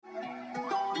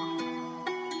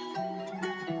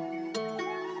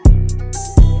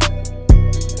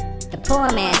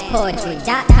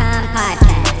PoorMan'sPoetry.com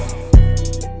podcast.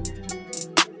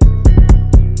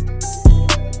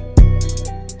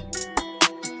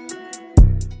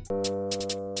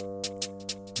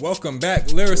 Welcome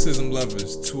back, lyricism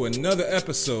lovers, to another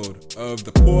episode of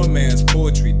the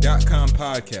PoorMan'sPoetry.com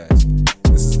podcast.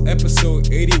 This is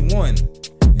episode 81,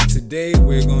 and today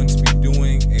we're going to be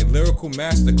doing a lyrical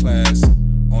masterclass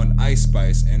on Ice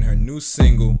Spice and her new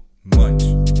single, Munch.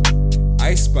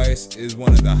 Ice Spice is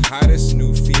one of the hottest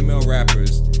new female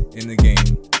rappers in the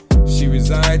game. She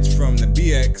resides from the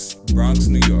BX, Bronx,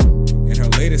 New York, and her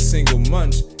latest single,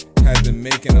 Munch, has been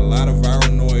making a lot of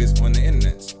viral noise on the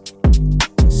internet.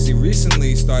 She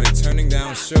recently started turning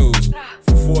down shows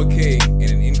for $4K and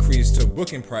an increase to a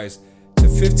booking price to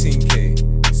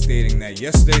 $15K, stating that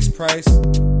yesterday's price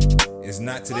is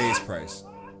not today's price.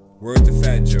 Word to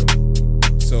Fat Joe.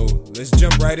 So let's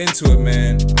jump right into it,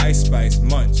 man. Ice Spice,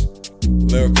 Munch,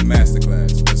 lyrical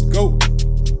masterclass. Let's go.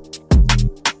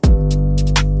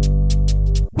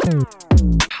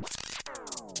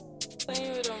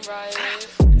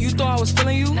 You thought I was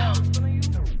feeling you?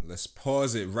 Let's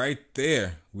pause it right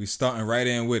there. We starting right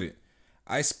in with it.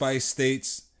 Ice Spice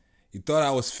states, "You thought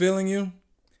I was feeling you?"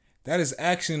 That is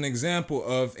actually an example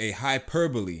of a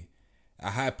hyperbole.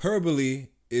 A hyperbole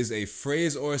is a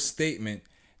phrase or a statement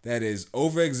that is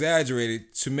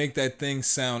over-exaggerated to make that thing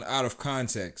sound out of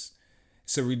context.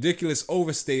 It's a ridiculous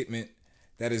overstatement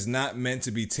that is not meant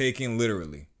to be taken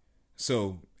literally.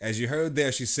 So, as you heard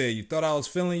there, she said, "You thought I was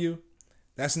feeling you?"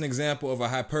 That's an example of a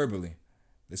hyperbole.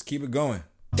 Let's keep it going.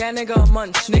 That nigga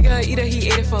Munch. Nigga eater, he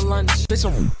ate it for lunch.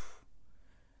 Bitch.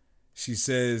 She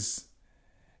says,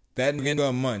 that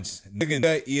nigga Munch.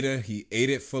 Nigga eater, he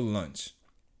ate it for lunch.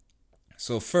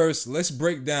 So first, let's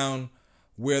break down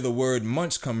where the word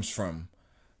munch comes from.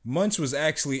 Munch was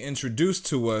actually introduced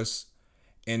to us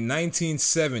in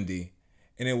 1970,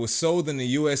 and it was sold in the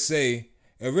USA,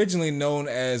 originally known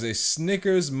as a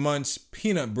Snickers Munch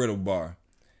peanut brittle bar.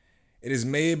 It is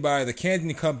made by the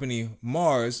candy company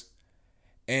Mars,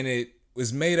 and it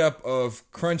was made up of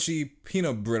crunchy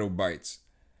peanut brittle bites.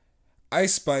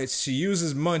 Ice Spice, she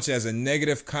uses munch as a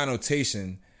negative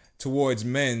connotation towards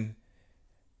men,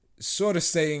 sort of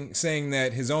saying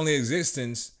that his only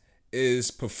existence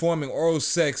is performing oral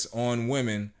sex on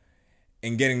women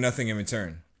and getting nothing in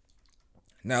return.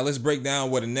 Now let's break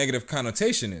down what a negative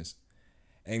connotation is.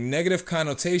 A negative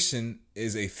connotation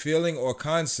is a feeling or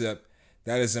concept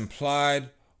that is implied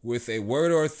with a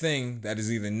word or a thing that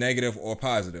is either negative or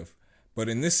positive. But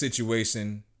in this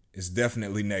situation, it's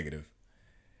definitely negative.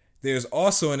 There's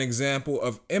also an example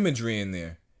of imagery in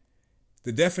there.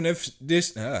 The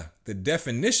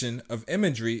definition of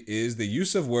imagery is the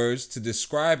use of words to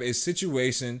describe a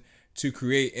situation to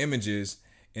create images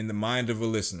in the mind of a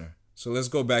listener. So let's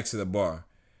go back to the bar.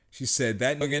 She said,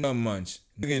 that nigga Munch,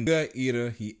 nigga eater,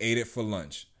 he ate it for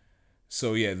lunch.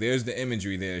 So yeah, there's the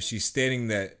imagery there. She's stating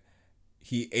that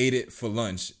he ate it for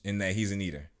lunch and that he's an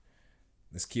eater.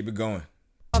 Let's keep it going.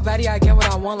 My baddie, I get what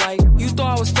I want. Like, you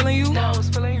thought I was feeling you? No, I was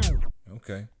feeling you.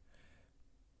 Okay.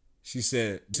 She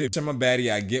said, "I'm a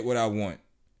baddie, I get what I want."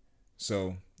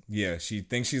 So yeah, she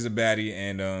thinks she's a baddie,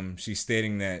 and she's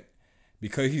stating that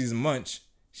because he's a munch,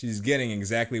 she's getting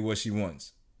exactly what she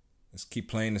wants. Let's keep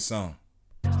playing the song.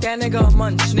 That nigga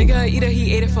Munch. Nigga eater,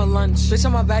 he ate it for lunch. Bitch,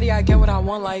 I'm a baddie, I get what I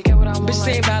want. Like, bitch,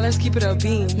 say bad, let's keep it a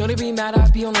beam. No, they be mad, I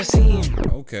be on the scene.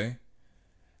 Okay.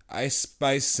 Ice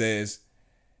Spice says,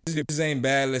 "This ain't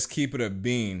bad, let's keep it a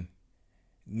bean.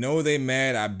 No, they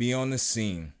mad, I be on the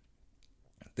scene."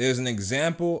 There's an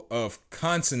example of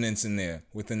consonants in there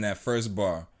within that first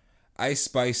bar. Ice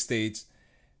Spice states,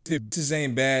 "This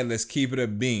ain't bad, let's keep it a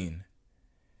bean."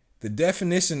 The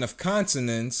definition of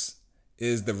consonants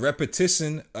is the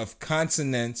repetition of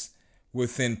consonants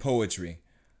within poetry.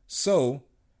 So,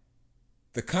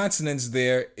 the consonants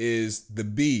there is the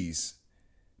B's.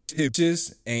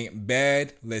 Bitches ain't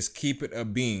bad, let's keep it a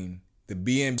bean. The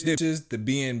B in bitches, the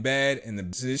B in bad, and the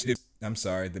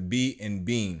B in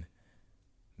bean.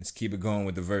 Let's keep it going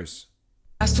with the verse.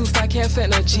 That's too fat, can't fit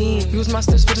in a jean. Use my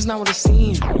stitch, but it's not what it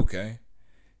seems. Okay.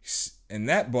 In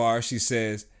that bar, she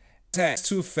says, "That's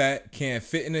too fat, can't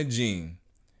fit in a jean.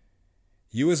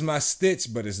 You is my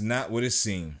stitch, but it's not what it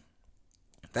seemed."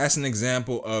 That's an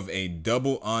example of a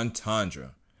double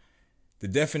entendre. The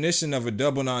definition of a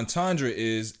double entendre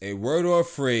is a word or a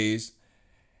phrase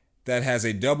that has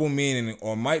a double meaning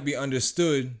or might be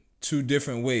understood two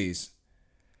different ways.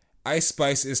 Ice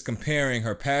Spice is comparing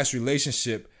her past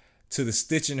relationship to the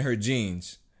stitch in her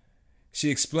jeans.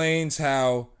 She explains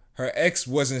how her ex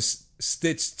wasn't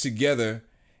stitched together,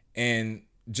 and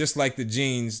just like the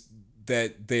jeans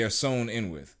that they are sewn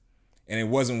in with, and it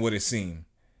wasn't what it seemed.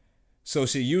 So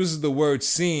she uses the word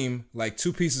seam like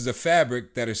two pieces of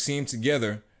fabric that are seamed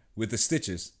together with the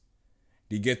stitches.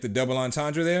 Do you get the double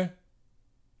entendre there?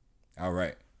 All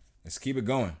right, let's keep it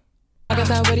going. I got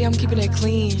that ready, I'm keeping it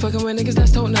clean. Fucking with niggas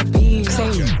that's toting up beam.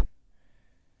 Okay.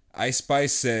 Ice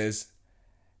Spice says,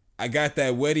 I got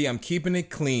that wetty, I'm keeping it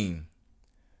clean.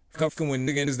 Fucking with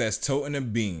niggas that's toting a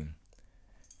beam.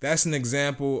 That's an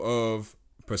example of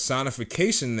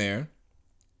personification there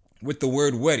with the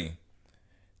word wetty.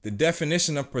 The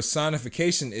definition of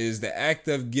personification is the act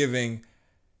of giving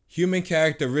human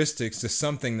characteristics to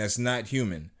something that's not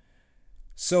human.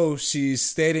 So she's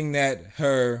stating that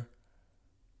her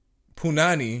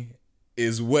punani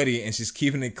is wetty and she's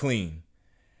keeping it clean.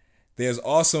 There's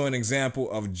also an example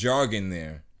of jargon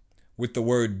there with the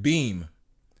word beam.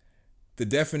 The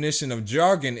definition of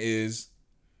jargon is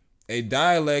a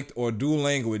dialect or dual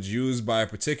language used by a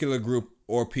particular group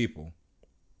or people.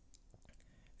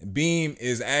 Beam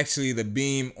is actually the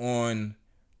beam on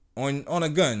a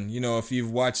gun. You know, if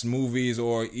you've watched movies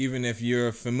or even if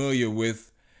you're familiar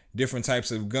with different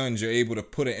types of guns, you're able to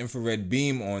put an infrared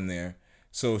beam on there.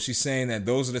 So she's saying that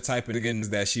those are the type of guns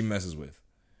that she messes with.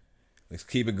 Let's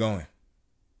keep it going.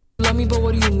 Love me, but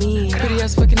what do you mean? Pretty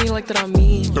ass fucking ain't like that I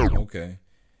mean. Okay.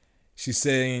 She's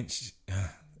saying,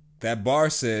 that bar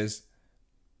says,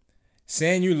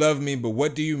 saying you love me, but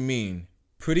what do you mean?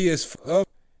 Pretty as fuck,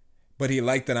 but he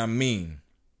like that I mean.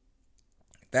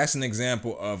 That's an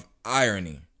example of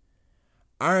irony.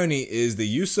 Irony is the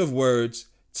use of words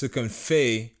to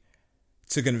convey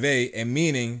a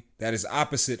meaning that is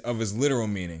opposite of its literal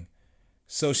meaning.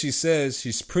 So she says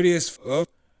she's pretty as fuck,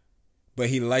 but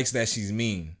he likes that she's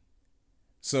mean.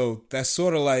 So that's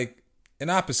sort of like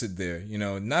an opposite there, you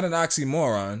know, not an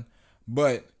oxymoron,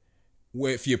 but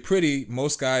if you're pretty,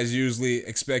 most guys usually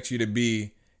expect you to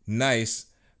be nice.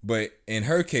 But in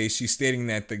her case, she's stating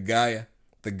that the guy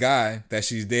that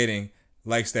she's dating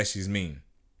likes that she's mean.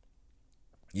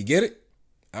 You get it?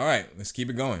 All right, let's keep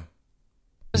it going.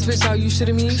 This bitch how you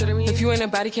shitting me? If you ain't a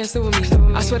baddie, can't sit with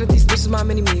me. I swear that these bitches my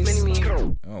mini-me's.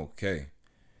 Okay.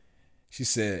 She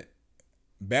said,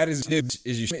 bad as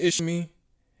is you ish me.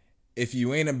 If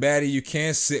you ain't a baddie, you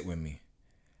can't sit with me.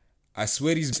 I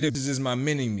swear these bitches is my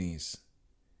mini-me's.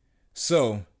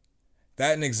 So,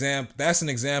 that's an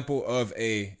example of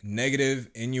a negative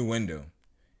innuendo.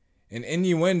 An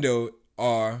innuendo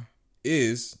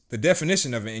is the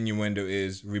definition of an innuendo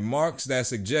is remarks that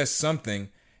suggest something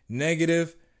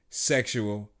negative,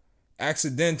 sexual,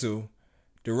 accidental,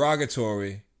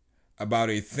 derogatory about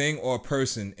a thing or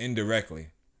person indirectly.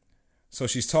 So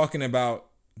she's talking about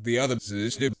the other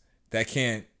that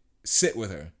can't sit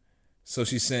with her. So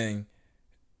she's saying,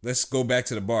 let's go back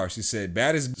to the bar. She said,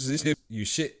 bad as you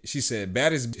shit. She said,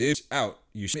 bad as bitch out.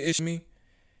 You shit me.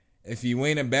 If you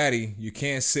ain't a baddie, you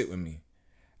can't sit with me.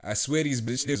 I swear these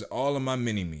bitches all of my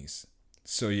mini-me's.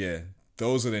 So yeah,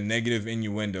 those are the negative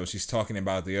innuendos. She's talking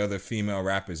about the other female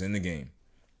rappers in the game.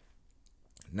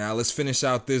 Now let's finish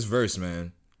out this verse,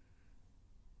 man.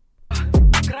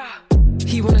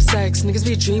 He wanna sex, niggas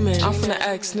be dreaming. I'm from the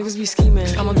X, niggas be scheming.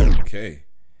 Okay.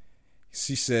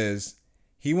 She says,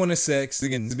 he wanna sex,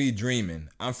 niggas be dreaming.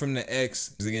 I'm from the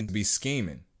X, niggas be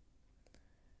scheming.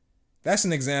 That's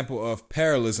an example of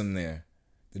parallelism there.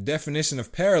 The definition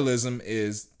of parallelism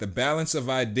is the balance of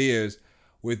ideas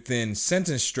within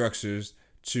sentence structures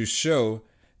to show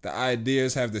the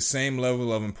ideas have the same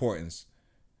level of importance.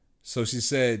 So she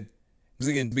said,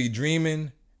 niggas be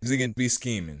dreaming, niggas be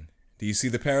scheming. Do you see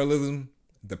the parallelism?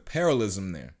 The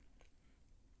parallelism there.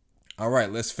 All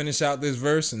right, let's finish out this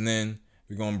verse and then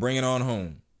we're going to bring it on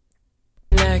home.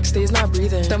 Next, days not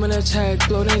breathing. Thumb in a check,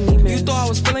 bloating demons. You thought I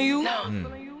was feeling you?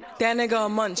 No. That nigga a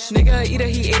munch. Nigga either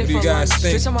he ate it for lunch.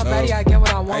 Bitch on my body, I get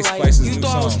what I want. Like, you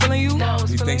thought I was feeling you?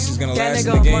 Do you think she's gonna last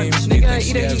in the game? Nigga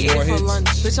either he ate it for lunch.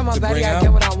 Bitch on my body, I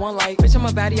get what I want. Like, bitch on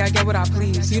my body, I get what I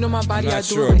please. You know my body, I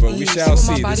do it with ease. But we shall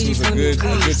see. This was a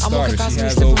good start. She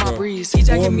has over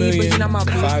 4 million,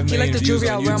 5 million views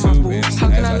on YouTube. How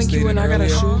can I as link you when I got a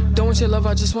shoe? Don't want your love,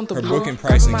 I just want the her blue. booking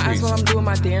price my ass while I'm doing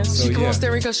my dance. So, she come yeah. on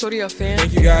staring cause shorty a fan.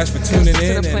 Thank you guys for tuning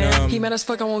in. And he mad as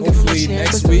fuck, I won't give him a hopefully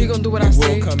chance. next week we we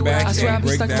will come back and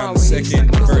break down the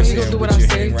second verse here, which you're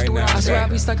hearing right now. I swear I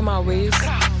be stuck in my ways.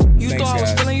 You Thanks, thought I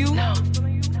was guys. feeling you?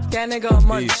 That nigga a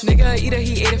munch. Peace. Nigga either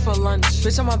he ate it for lunch.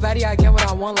 Bitch on my body, I get what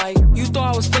I want. Like, you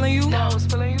thought I was feeling you?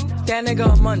 That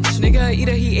nigga a munch. Nigga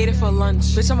either he ate it for lunch.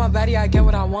 Bitch on my body, I get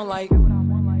what I want. Like.